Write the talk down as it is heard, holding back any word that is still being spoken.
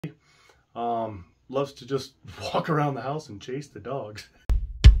Loves to just walk around the house and chase the dogs.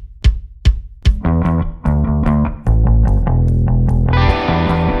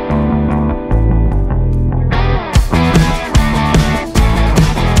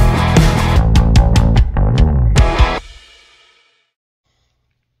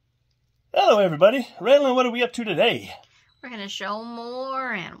 Hello everybody, Raylan, what are we up to today? We're going to show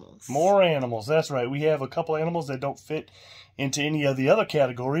more animals. More animals, that's right. We have a couple animals that don't fit into any of the other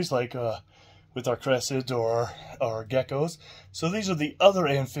categories, like with our cressids or our geckos. So these are the other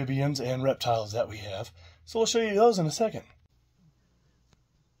amphibians and reptiles that we have. So we'll show you those in a second.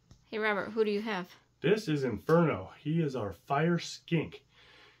 Hey Robert, who do you have? This is Inferno. He is our fire skink.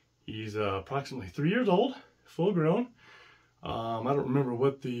 He's approximately 3 years old, full grown. I don't remember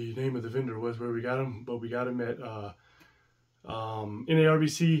what the name of the vendor was where we got him, but we got him at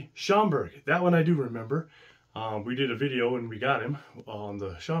NARBC Schaumburg. That one I do remember. We did a video and we got him on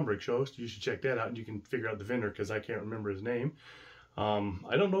the Schaumburg show, so you should check that out and you can figure out the vendor because I can't remember his name.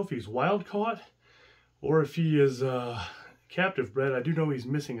 I don't know if he's wild caught or if he is captive bred. I do know he's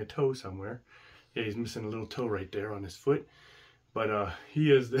missing a toe somewhere. Yeah, he's missing a little toe right there on his foot. But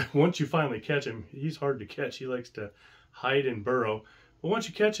he is, once you finally catch him, he's hard to catch. He likes to hide and burrow. But once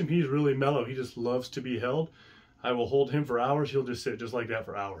you catch him, he's really mellow. He just loves to be held. I will hold him for hours. He'll just sit just like that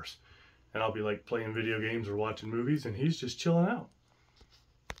for hours. And I'll be like playing video games or watching movies, and he's just chilling out.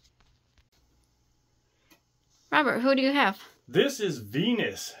 Robert, who do you have? This is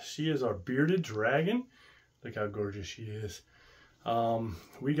Venus. She is our bearded dragon. Look how gorgeous she is.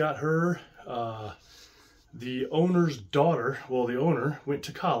 We got her, the owner's daughter, well, the owner went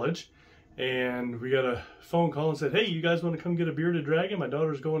to college, and we got a phone call and said, hey, you guys want to come get a bearded dragon? My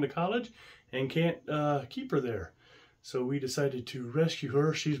daughter's going to college and can't keep her there. So we decided to rescue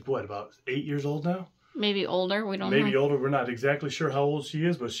her. She's what, about 8 years old now? Maybe older, we don't know. Maybe older, we're not exactly sure how old she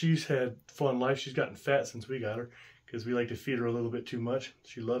is, but she's had fun life. She's gotten fat since we got her because we like to feed her a little bit too much.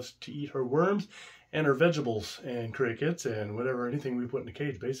 She loves to eat her worms and her vegetables and crickets and whatever, anything we put in the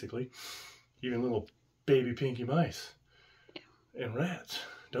cage, basically. Even little baby pinky mice. Yeah. And rats,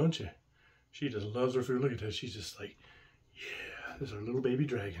 don't you? She just loves her food. Look at that. She's just like, yeah, this is our little baby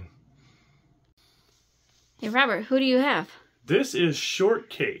dragon. Hey Robert, who do you have? This is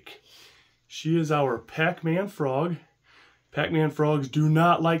Shortcake. She is our Pac-Man frog. Pac-Man frogs do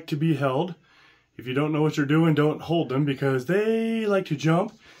not like to be held. If you don't know what you're doing, don't hold them because they like to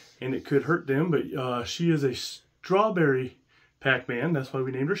jump and it could hurt them. But she is a strawberry Pac-Man. That's why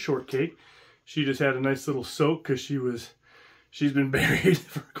we named her Shortcake. She just had a nice little soak because she's been buried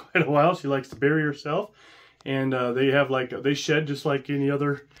for quite a while. She likes to bury herself. And they shed just like any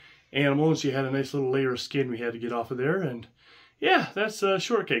other animal, and she had a nice little layer of skin we had to get off of there. And yeah, that's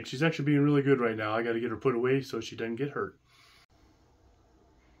Shortcake. She's actually being really good right now. I got to get her put away so she doesn't get hurt.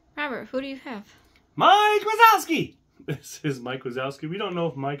 Robert, who do you have? Mike Wazowski! This is Mike Wazowski. We don't know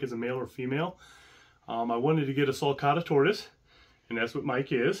if Mike is a male or female. I wanted to get a sulcata tortoise, and that's what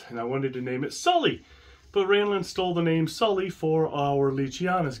Mike is, and I wanted to name it Sully. But Raylan stole the name Sully for our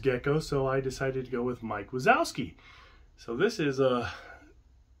Leachianus gecko, so I decided to go with Mike Wazowski. So this is a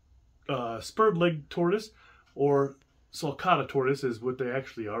spurred-legged tortoise, or sulcata tortoise is what they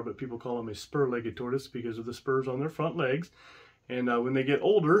actually are, but people call them a spur-legged tortoise because of the spurs on their front legs. And when they get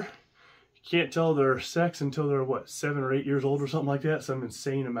older, you can't tell their sex until they're, what, 7 or 8 years old or something like that, some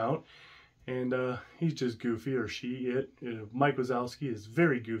insane amount. And he's just goofy, or Mike Wazowski is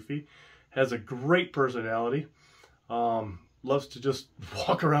very goofy, has a great personality, loves to just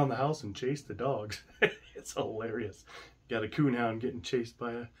walk around the house and chase the dogs. It's hilarious. Got a coonhound getting chased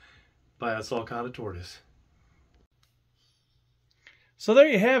by a sulcata tortoise. So there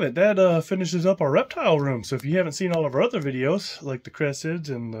you have it. That finishes up our reptile room. So if you haven't seen all of our other videos, like the cressids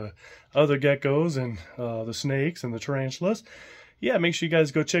and the other geckos and the snakes and the tarantulas, yeah, make sure you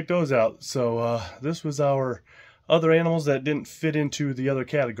guys go check those out. So this was our other animals that didn't fit into the other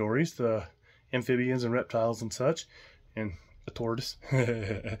categories, the amphibians and reptiles and such, and a tortoise.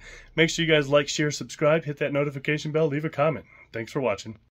 Make sure you guys like, share, subscribe, hit that notification bell, leave a comment. Thanks for watching.